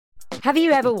Have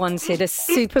you ever wanted a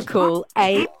super cool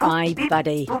AI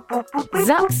buddy?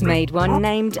 Zuck's made one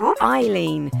named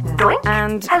Eileen.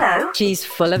 And she's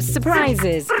full of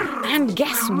surprises. And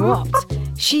guess what?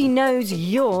 She knows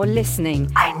you're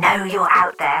listening. I know you're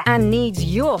out there. And needs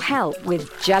your help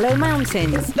with Jello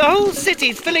Mountains. The whole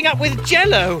city's filling up with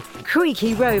Jello.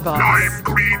 Creaky robots. Lime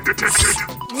green detected.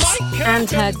 And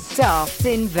her daft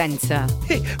inventor.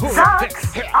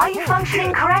 Zucks, are you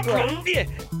functioning correctly?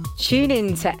 Tune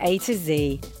in to A to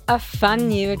Z, a fun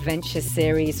new adventure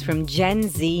series from Gen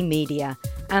Z Media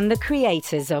and the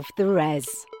creators of The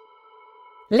Res.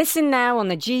 Listen now on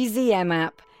the GZM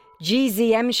app,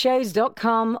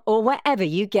 gzmshows.com, or wherever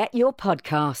you get your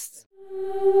podcasts.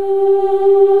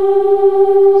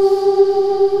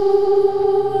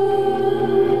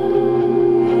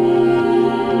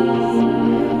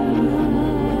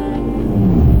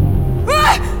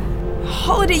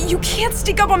 Holiday, you can't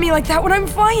sneak up on me like that when I'm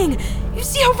flying. You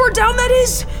see how far down that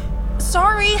is?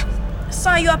 Sorry.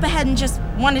 Saw you up ahead and just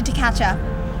wanted to catch up.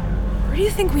 Where do you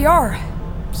think we are?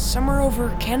 Somewhere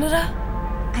over Canada?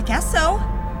 I guess so.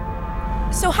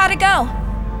 So how'd it go?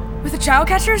 With the child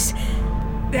catchers?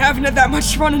 They haven't had that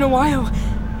much fun in a while.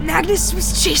 Magnus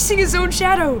was chasing his own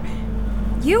shadow.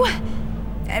 You?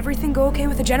 Everything go okay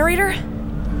with the generator?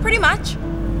 Pretty much.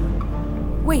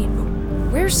 Wait,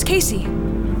 where's Casey?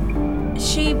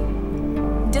 She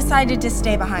decided to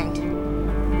stay behind.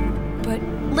 But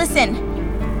listen,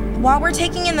 while we're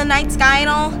taking in the night sky and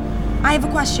all, I have a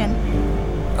question.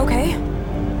 Okay.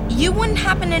 You wouldn't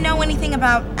happen to know anything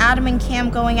about Adam and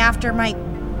Cam going after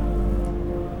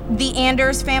the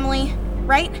Anders family,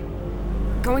 right?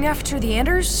 Going after the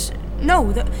Anders?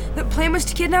 No, the plan was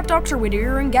to kidnap Dr.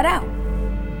 Whittier and get out.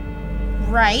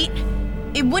 Right.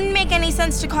 It wouldn't make any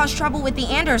sense to cause trouble with the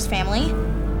Anders family,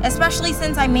 especially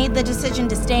since I made the decision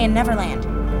to stay in Neverland.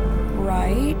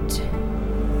 Right.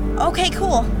 Okay,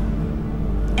 cool.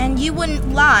 And you wouldn't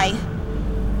lie.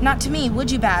 Not to me, would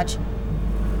you, Badge?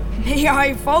 May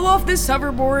I fall off this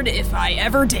hoverboard if I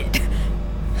ever did.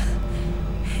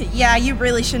 Yeah, you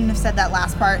really shouldn't have said that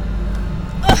last part.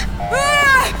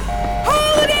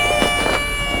 Holiday!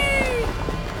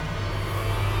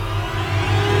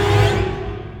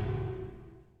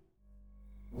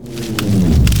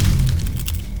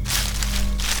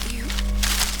 You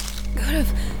could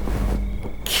have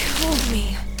killed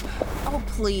me. Oh,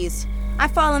 please.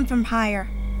 I've fallen from higher.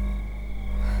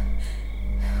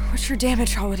 What's your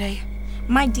damage, Holiday?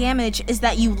 My damage is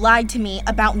that you lied to me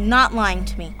about not lying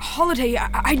to me. Holiday,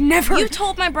 I never... You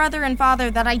told my brother and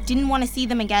father that I didn't want to see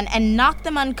them again and knocked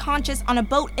them unconscious on a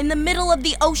boat in the middle of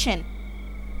the ocean.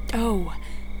 Oh.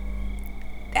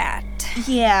 That.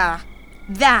 Yeah,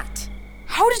 that.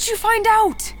 How did you find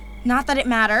out? Not that it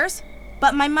matters,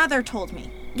 but my mother told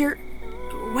me.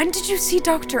 When did you see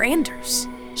Dr. Anders?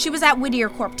 She was at Whittier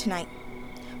Corp tonight,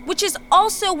 which is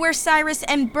also where Cyrus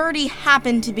and Birdie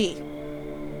happened to be.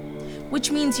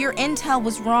 Which means your intel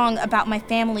was wrong about my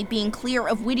family being clear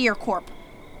of Whittier Corp.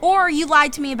 Or you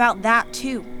lied to me about that,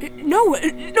 too. No,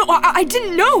 I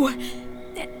didn't know.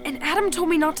 And Adam told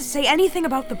me not to say anything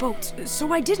about the boat,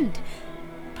 so I didn't.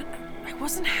 But I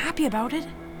wasn't happy about it.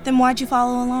 Then why'd you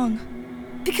follow along?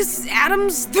 Because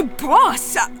Adam's the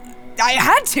boss. I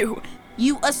had to.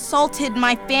 You assaulted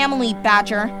my family,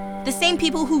 Badger. The same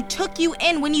people who took you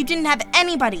in when you didn't have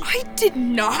anybody. I did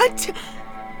not.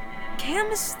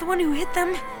 Cam is the one who hit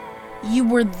them. You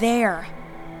were there.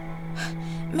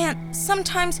 Man,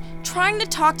 sometimes trying to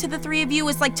talk to the three of you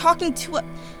is like talking to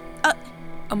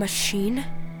a machine?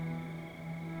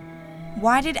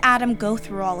 Why did Adam go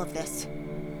through all of this?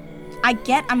 I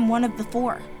get I'm one of the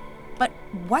four, but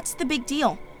what's the big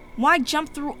deal? Why jump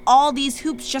through all these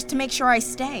hoops just to make sure I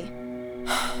stay?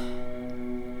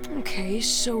 Okay,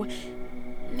 so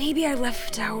maybe I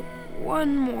left out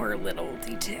one more little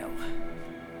detail.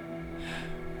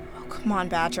 Oh, come on,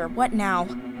 Badger. What now?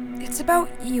 It's about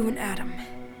you and Adam.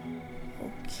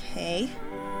 Okay.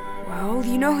 Well,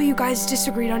 you know how you guys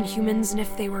disagreed on humans and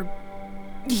if they were,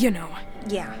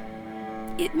 Yeah.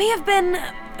 It may have been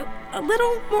a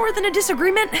little more than a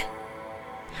disagreement.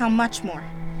 How much more?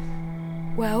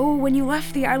 Well, when you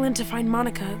left the island to find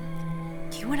Monica,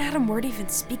 you and Adam weren't even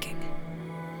speaking.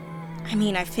 I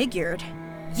mean, I figured.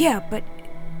 Yeah, but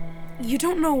you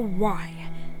don't know why.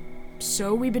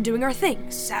 So we've been doing our thing,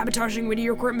 sabotaging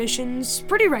Whittier Corp missions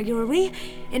pretty regularly,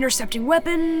 intercepting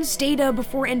weapons, data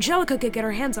before Angelica could get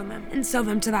her hands on them and sell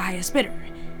them to the highest bidder.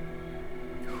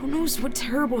 Who knows what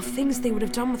terrible things they would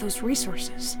have done with those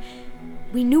resources.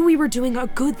 We knew we were doing a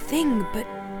good thing, but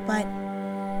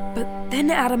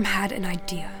then Adam had an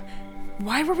idea.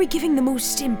 Why were we giving the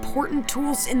most important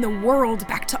tools in the world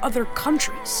back to other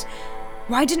countries?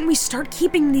 Why didn't we start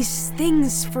keeping these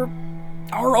things for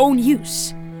our own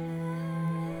use?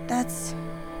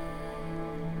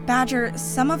 Badger,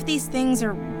 some of these things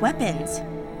are weapons.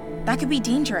 That could be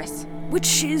dangerous.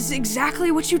 Which is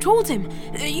exactly what you told him.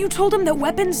 You told him that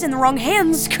weapons in the wrong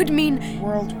hands could mean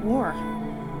World War.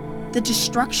 The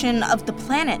destruction of the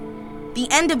planet. The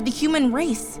end of the human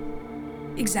race.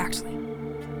 Exactly.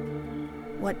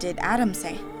 What did Adam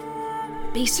say?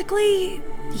 Basically,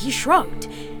 he shrugged.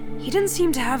 He didn't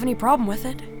seem to have any problem with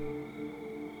it.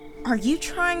 Are you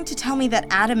trying to tell me that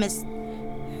Adam is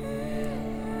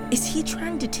he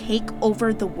trying to take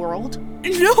over the world?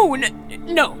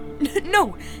 No.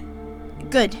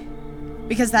 Good,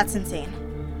 because that's insane.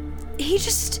 He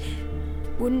just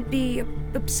wouldn't be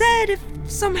upset if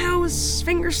somehow his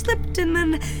finger slipped and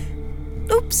then,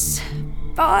 oops,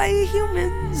 bye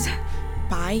humans.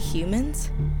 By humans?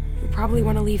 You probably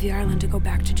want to leave the island to go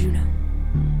back to Juno.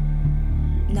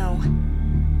 No.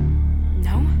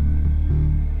 No?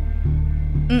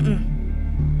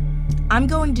 I'm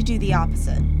going to do the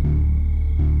opposite.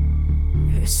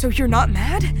 So you're not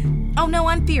mad? Oh no,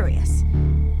 I'm furious.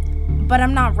 But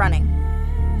I'm not running.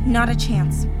 Not a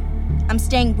chance. I'm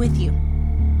staying with you.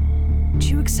 Do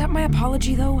you accept my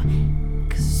apology, though?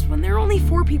 Because when there are only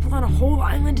 4 people on a whole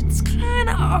island, it's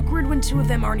kinda awkward when 2 of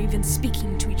them aren't even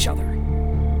speaking to each other.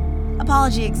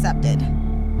 Apology accepted.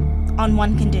 On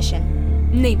one condition.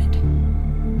 Name it.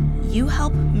 You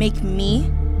help make me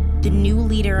the new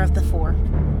leader of the 4.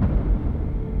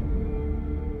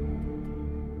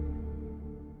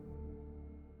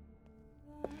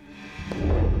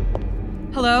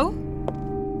 Hello?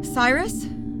 Cyrus?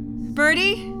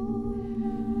 Birdie?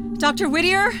 Dr.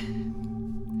 Whittier?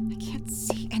 I can't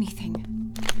see anything.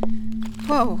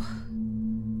 Whoa.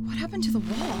 What happened to the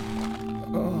wall?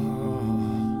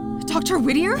 Dr.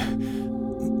 Whittier?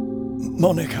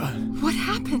 Monica. What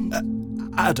happened?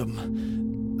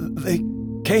 Adam. They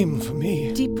came for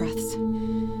me. Deep breaths.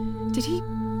 Did he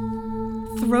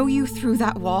throw you through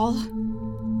that wall?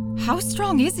 How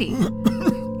strong is he?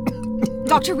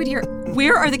 Dr. Whittier,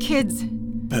 where are the kids?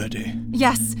 Birdie.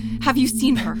 Yes. Have you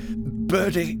seen her?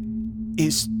 Birdie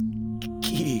is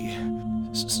key.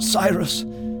 Cyrus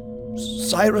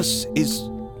is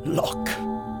lock.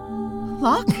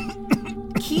 Lock?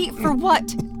 Key for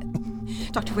what?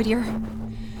 Dr. Whittier?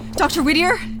 Dr.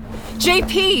 Whittier?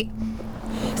 JP!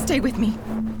 Stay with me.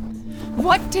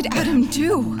 What did Adam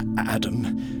do?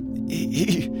 Adam,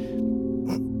 he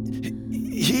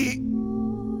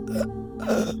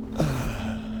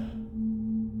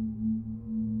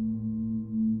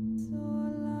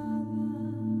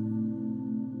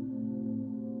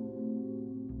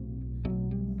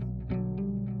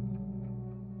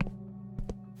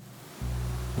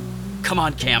Come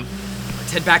on, Cam.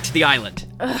 Let's head back to the island.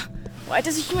 Why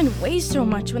does a human weigh so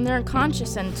much when they're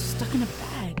unconscious and stuck in a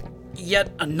bag?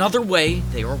 Yet another way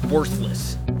they are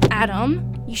worthless.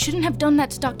 Adam, you shouldn't have done that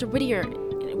to Dr. Whittier.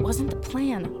 It wasn't the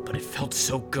plan. But it felt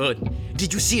so good.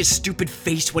 Did you see his stupid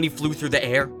face when he flew through the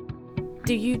air?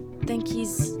 Do you think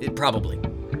he's... Probably.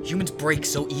 Humans break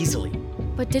so easily.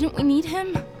 But didn't we need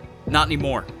him? Not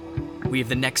anymore. We have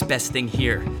the next best thing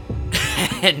here.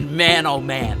 And man, oh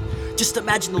man. Just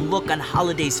imagine the look on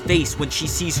Holiday's face when she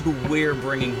sees who we're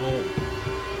bringing home.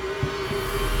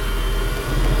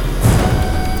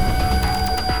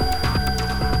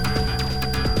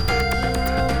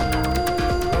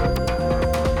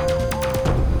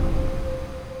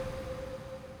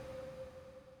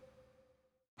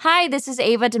 Hi, this is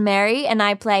Ava DeMary, and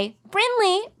I play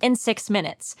Brinley in 6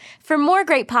 Minutes. For more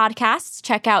great podcasts,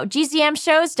 check out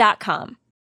gzmshows.com.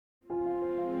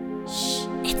 Shh,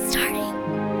 it's starting.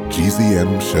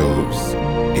 GZM Shows.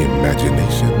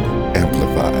 Imagination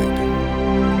Amplified.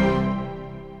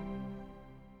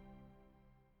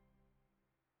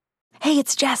 Hey,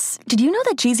 it's Jess. Did you know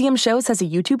that GZM Shows has a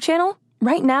YouTube channel?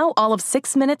 Right now, all of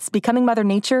 6 Minutes, Becoming Mother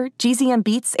Nature, GZM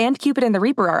Beats, and Cupid and the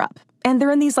Reaper are up. And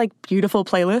they're in these, beautiful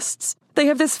playlists. They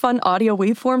have this fun audio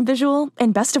waveform visual,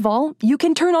 and best of all, you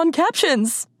can turn on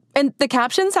captions. And the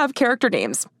captions have character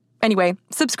names. Anyway,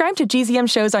 subscribe to GZM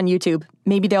Shows on YouTube.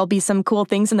 Maybe there'll be some cool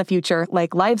things in the future,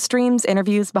 like live streams,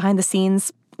 interviews, behind the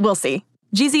scenes. We'll see.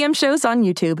 GZM Shows on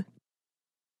YouTube.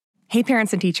 Hey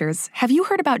parents and teachers, have you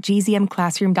heard about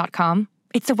gzmclassroom.com?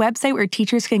 It's a website where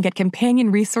teachers can get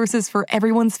companion resources for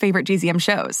everyone's favorite GZM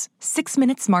shows. 6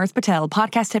 Minutes, Mars Patel,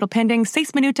 Podcast Title Pending,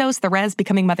 6 Minutos, The Res,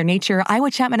 Becoming Mother Nature, Iowa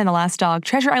Chapman and the Last Dog,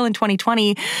 Treasure Island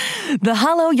 2020, The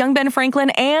Hollow, Young Ben Franklin,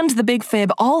 and The Big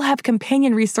Fib all have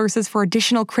companion resources for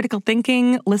additional critical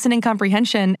thinking, listening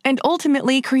comprehension, and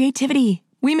ultimately creativity.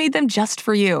 We made them just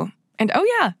for you. And oh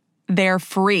yeah, they're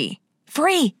free.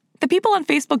 Free! The people on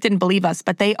Facebook didn't believe us,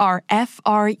 but they are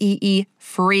FREE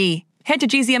free. Head to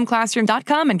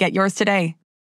gzmclassroom.com and get yours today.